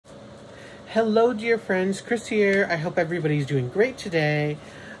Hello dear friends, Chris here. I hope everybody's doing great today.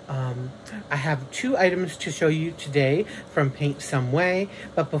 I have two items to show you today from Paint Some Way,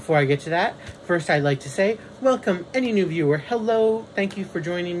 but before I get to that, first I'd like to say welcome any new viewer. Hello, thank you for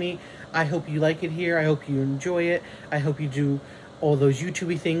joining me. I hope you like it here. I hope you enjoy it. I hope you do all those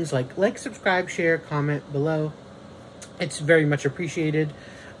YouTube-y things like, subscribe, share, comment below. It's very much appreciated.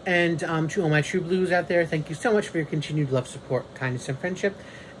 And to all my true blues out there, thank you so much for your continued love, support, kindness, and friendship.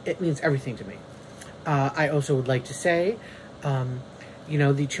 It means everything to me. I also would like to say, you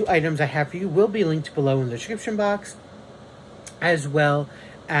know, the two items I have for you will be linked below in the description box, as well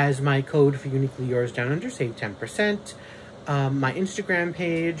as my code for Uniquely Yours down under, save 10%, my Instagram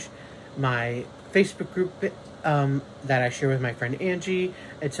page, my Facebook group that I share with my friend Angie.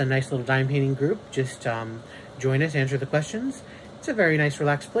 It's a nice little dime painting group. Just join us, answer the questions. It's a very nice,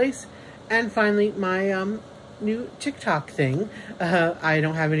 relaxed place. And finally, my new TikTok thing. I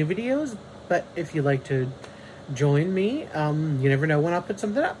don't have any videos, but if you'd like to join me, you never know when I'll put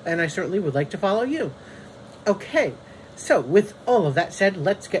something up, and I certainly would like to follow you. Okay, so with all of that said,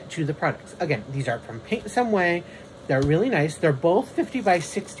 let's get to the products. Again, these are from Paint Some Way. They're really nice. They're both 50 by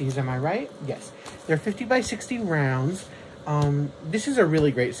 60s, am I right? Yes, they're 50 by 60 rounds. This is a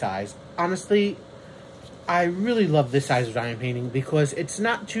really great size. Honestly, I really love this size of diamond painting because it's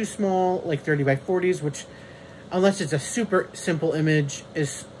not too small, like 30 by 40s, which, unless it's a super simple image,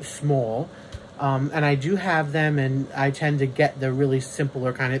 is small. And I do have them, and I tend to get the really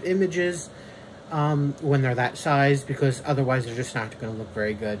simpler kind of images when they're that size, because otherwise they're just not going to look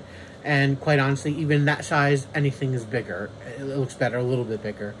very good. And quite honestly, even that size, anything is bigger. It looks better, a little bit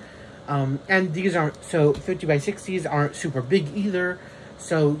bigger. And these aren't, so 50 by 60s aren't super big either,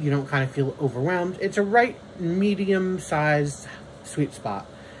 so you don't kind of feel overwhelmed. It's a right medium-sized sweet spot.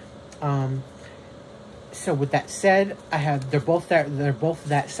 So with that said, they're both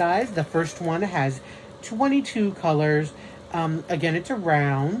that size. The first one has 22 colors. Again, it's a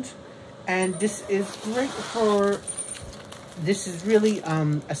round, and this is great for. This is really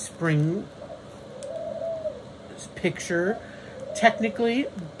a spring picture, technically,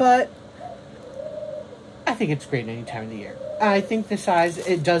 but I think it's great any time of the year. I think the size,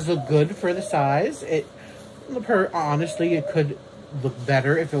 it does look good for the size. Honestly, it could look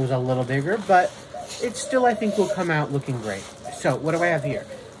better if it was a little bigger, but it still, I think, will come out looking great. So, what do I have here?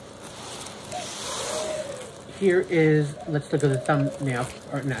 Here is, let's look at the thumbnail,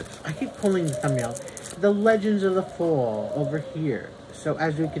 or not, I keep pulling the thumbnail. The Legends of the Fall over here. So,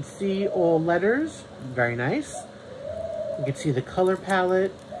 as you can see, all letters, very nice. You can see the color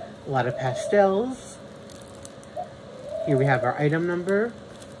palette, a lot of pastels. Here we have our item number,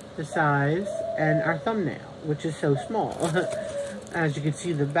 the size, and our thumbnail, which is so small. As you can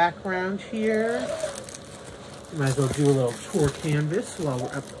see, the background here. Might as well do a little tour canvas while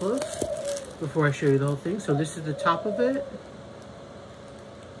we're up close before I show you the whole thing. So this is the top of it.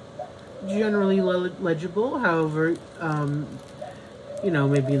 Generally legible, however, you know,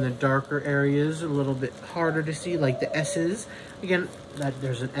 maybe in the darker areas, a little bit harder to see, like the S's. Again,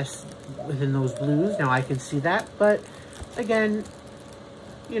 there's an S within those blues. Now I can see that, but again,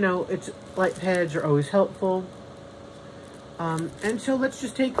 you know, light pads are always helpful. And so let's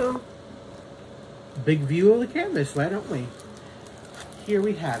just take a big view of the canvas, why don't we? Here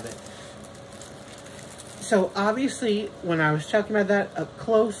we have it. So obviously, when I was talking about that up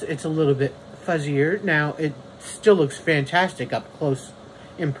close, it's a little bit fuzzier. Now, it still looks fantastic up close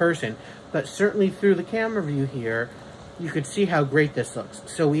in person, but certainly through the camera view here, you could see how great this looks.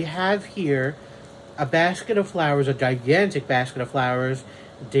 So we have here a basket of flowers, a gigantic basket of flowers,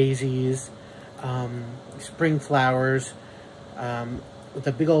 daisies, spring flowers, with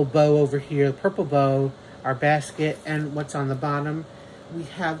a big old bow over here, purple bow, our basket, and what's on the bottom. We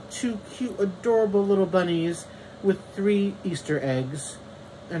have two cute, adorable little bunnies with 3 Easter eggs,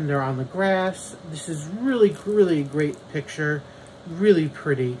 and they're on the grass. This is really, really great picture, really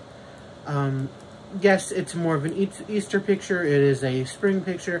pretty. Yes, it's more of an Easter picture. It is a spring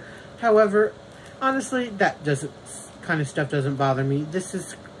picture. However, honestly, that kind of stuff doesn't bother me. This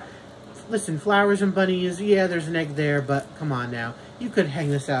is, listen, flowers and bunnies, yeah, there's an egg there, but come on now. You could hang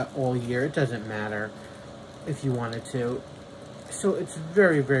this out all year. It doesn't matter if you wanted to. So it's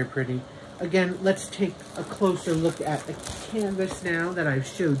very, very pretty. Again, let's take a closer look at the canvas now that I've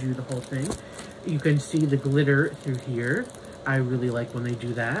showed you the whole thing. You can see the glitter through here. I really like when they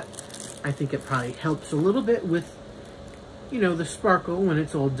do that. I think it probably helps a little bit with, you know, the sparkle when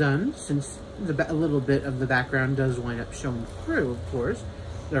it's all done, since a little bit of the background does wind up showing through, of course.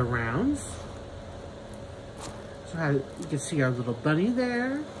 They're rounds. So you can see our little bunny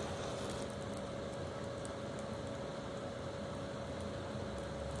there.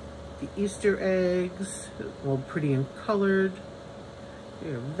 the Easter eggs, all pretty and colored.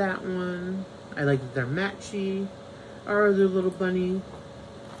 We have that one. I like that they're matchy. Our other little bunny.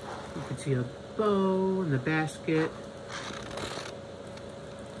 You can see a bow and the basket.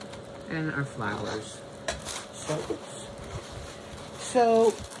 And our flowers.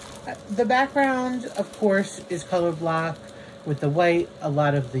 So the background, of course, is color block with the white. A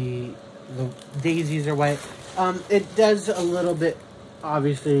lot of the daisies are white. It does a little bit,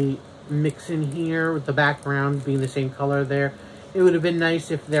 obviously, mix in here with the background being the same color there. It would have been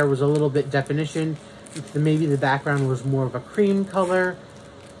nice if there was a little bit definition. If maybe the background was more of a cream color,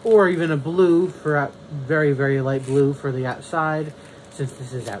 or even a blue for a very, very light blue for the outside, since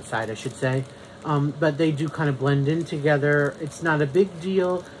this is outside, I should say. But they do kind of blend in together. It's not a big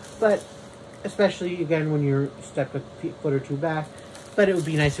deal, but especially, again, when you're stuck a foot or two back. But it would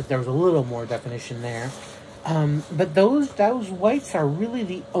be nice if there was a little more definition there. But those whites are really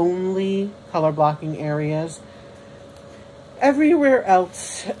the only color blocking areas. Everywhere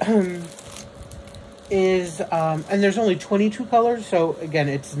else is, and there's only 22 colors, so again,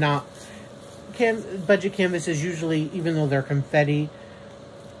 it's not, budget canvases usually, even though they're confetti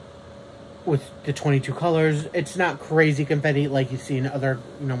with the 22 colors, it's not crazy confetti like you see in other,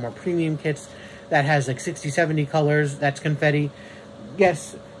 more premium kits that has like 60, 70 colors. That's confetti.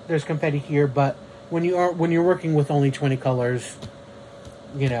 Yes, there's confetti here, but when you're working with only 20 colors,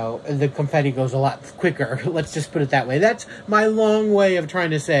 the confetti goes a lot quicker. Let's just put it that way. That's my long way of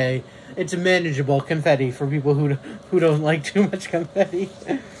trying to say it's a manageable confetti for people who don't like too much confetti.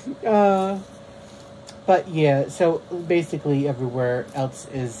 But yeah, so basically everywhere else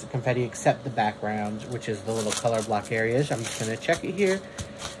is confetti except the background, which is the little color block areas. I'm just going to check it here.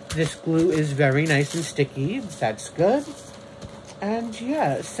 This glue is very nice and sticky. That's good. And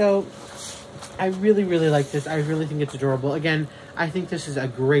yeah, so I really, really like this. I really think it's adorable. Again, I think this is a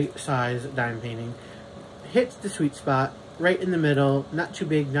great size dime painting. Hits the sweet spot, right in the middle. Not too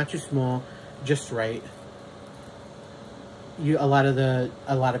big, not too small, just right. A lot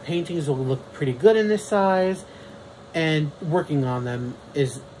of paintings will look pretty good in this size, and working on them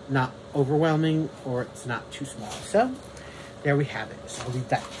is not overwhelming, or it's not too small. So there we have it. So I'll leave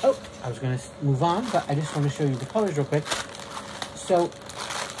that. Oh, I was going to move on, but I just want to show you the colors real quick. So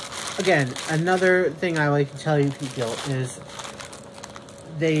again, another thing I like to tell you people is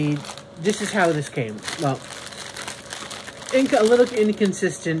this is how this came. Well, a little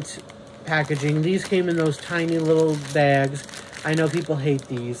inconsistent packaging. These came in those tiny little bags. I know people hate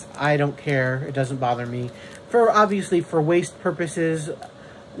these. I don't care. It doesn't bother me. Obviously for waste purposes,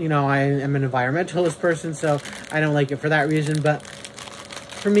 I am an environmentalist person, so I don't like it for that reason. But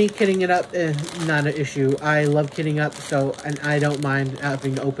for me, kitting it up is not an issue. I love kitting up, and I don't mind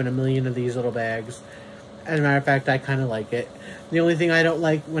having to open a million of these little bags. As a matter of fact, I kind of like it. The only thing I don't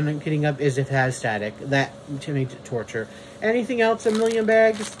like when I'm kitting up is if it has static. That to me torture. Anything else, a million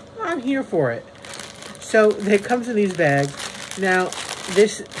bags, I'm here for it. So it comes in these bags. Now,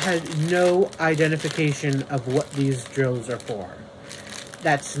 this has no identification of what these drills are for.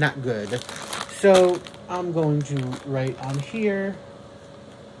 That's not good. So I'm going to write on here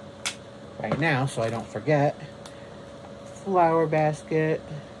right now so I don't forget. Flower basket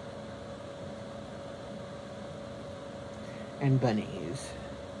and bunnies.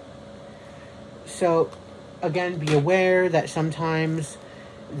 So again, be aware that sometimes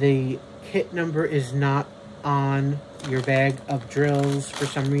the kit number is not on your bag of drills for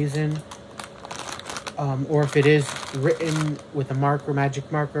some reason. Or if it is written with a marker,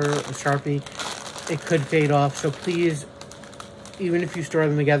 magic marker, a Sharpie, it could fade off. So please, even if you store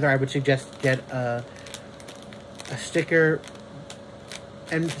them together, I would suggest get a sticker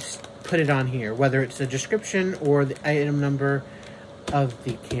and put it on here, whether it's the description or the item number of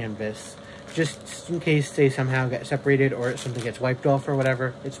the canvas. Just in case they somehow get separated or something gets wiped off or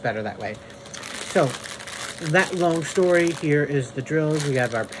whatever, it's better that way. So, that long story, here is the drills. We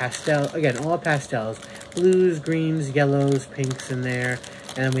have our pastel, again, all pastels. Blues, greens, yellows, pinks in there.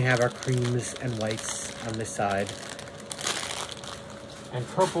 And then we have our creams and whites on this side. And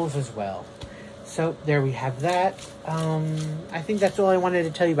purples as well. So, there we have that. I think that's all I wanted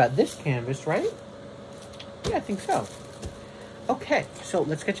to tell you about this canvas, right? Yeah, I think so. Okay, so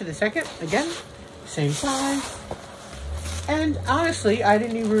let's get to the second. Again, same size. And honestly, I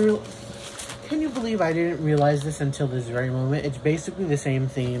didn't even... Can you believe I didn't realize this until this very moment? It's basically the same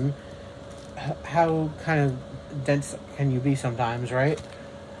theme. How kind of dense can you be sometimes, right?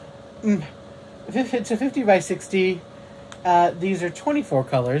 It's a 50 by 60. These are 24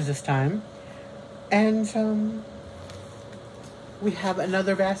 colors this time. And we have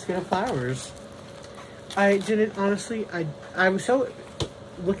another basket of flowers. I didn't, honestly, I was so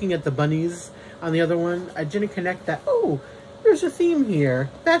looking at the bunnies on the other one, I didn't connect that, oh, there's a theme here.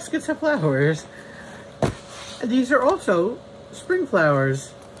 Baskets of flowers. These are also spring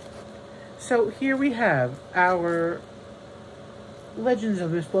flowers. So here we have our Legends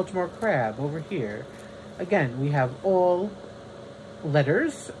of Miss Baltimore Crab over here. Again, we have all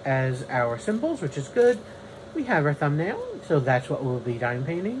letters as our symbols, which is good. We have our thumbnail, so that's what we'll be dime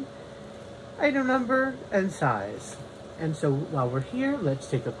painting. Item number and size. And so while we're here, let's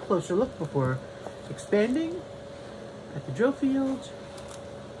take a closer look before expanding at the drill field.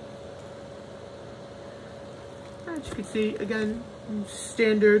 As you can see, again,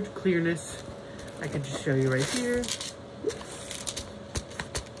 standard clearness. I can just show you right here.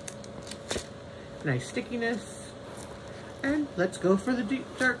 Nice stickiness. And let's go for the deep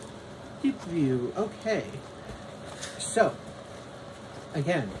view. Okay. So,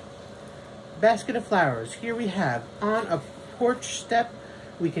 again, basket of flowers. Here we have on a porch step.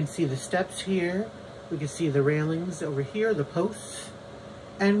 We can see the steps here. We can see the railings over here, the posts.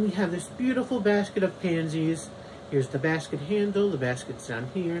 And we have this beautiful basket of pansies. Here's the basket handle, the basket's down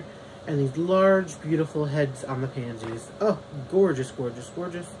here, and these large, beautiful heads on the pansies. Oh, gorgeous, gorgeous,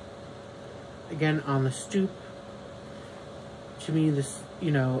 gorgeous. Again, on the stoop. To me, this,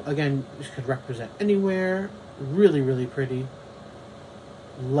 you know, again, this could represent anywhere. Really, really pretty.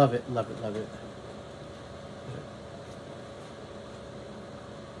 Love it, love it, love it.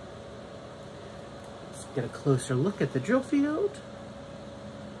 Let's get a closer look at the drill field.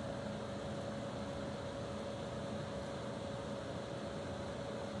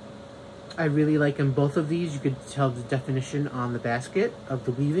 I really like in both of these, you could tell the definition on the basket of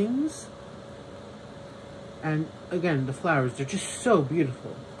the weavings. And again, the flowers, they're just so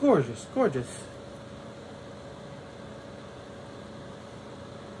beautiful. Gorgeous, gorgeous.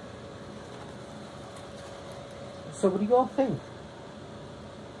 So what do you all think?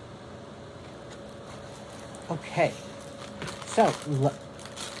 Okay, so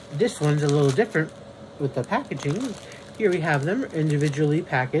this one's a little different with the packaging. Here we have them individually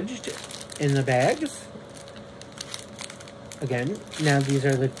packaged in the bags. Again, now these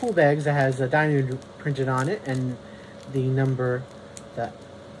are the cool bags that has a diamond printed on it and the number,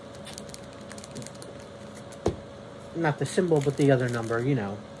 not the symbol, but the other number, you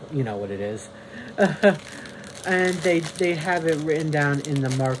know what it is. And they have it written down in the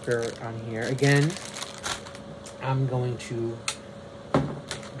marker on here. Again, I'm going to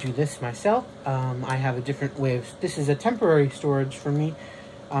do this myself. I have a different way of, this is a temporary storage for me,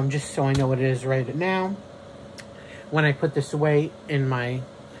 just so I know what it is right now. When I put this away in my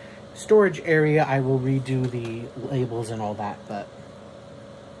storage area, I will redo the labels and all that, but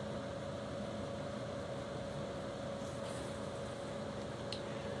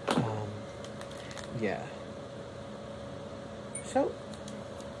yeah. So,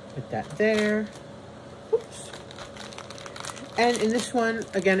 put that there. Oops. And in this one,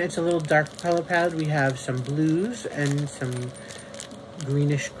 again, it's a little dark color palette. We have some blues and some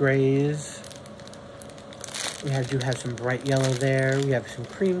greenish grays. We do have some bright yellow there. We have some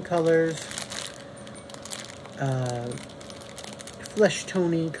cream colors. Flesh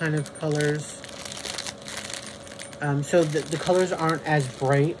tony kind of colors. So the colors aren't as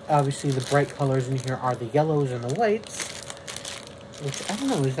bright. Obviously, the bright colors in here are the yellows and the whites. Which, I don't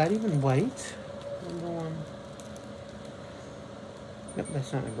know, is that even white? Number one. Nope,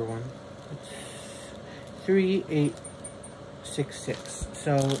 that's not number one. It's 3866.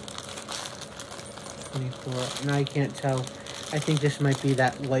 So 24. Now I can't tell. I think this might be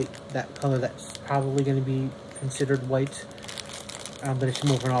that white, that color that's probably going to be considered white, but it's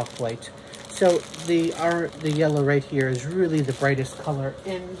more of an off-white. So the yellow right here is really the brightest color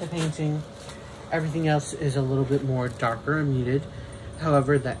in the painting. Everything else is a little bit more darker and muted.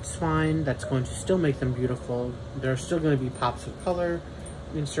 However, that's fine. That's going to still make them beautiful. There are still going to be pops of color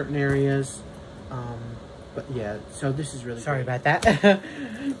in certain areas. But yeah, so this is really sorry about that.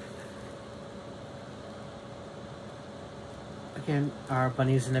 Again, our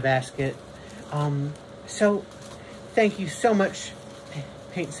bunnies in the basket. So thank you so much,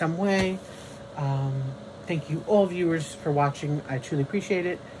 Paint Some Way. Thank you all viewers for watching. I truly appreciate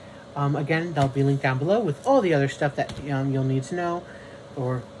it. Again, they'll be linked down below with all the other stuff that you'll need to know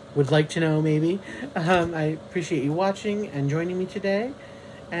or would like to know maybe. I appreciate you watching and joining me today.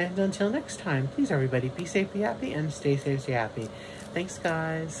 And until next time, please everybody be safe, be happy, and stay safe, stay happy. Thanks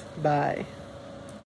guys. Bye.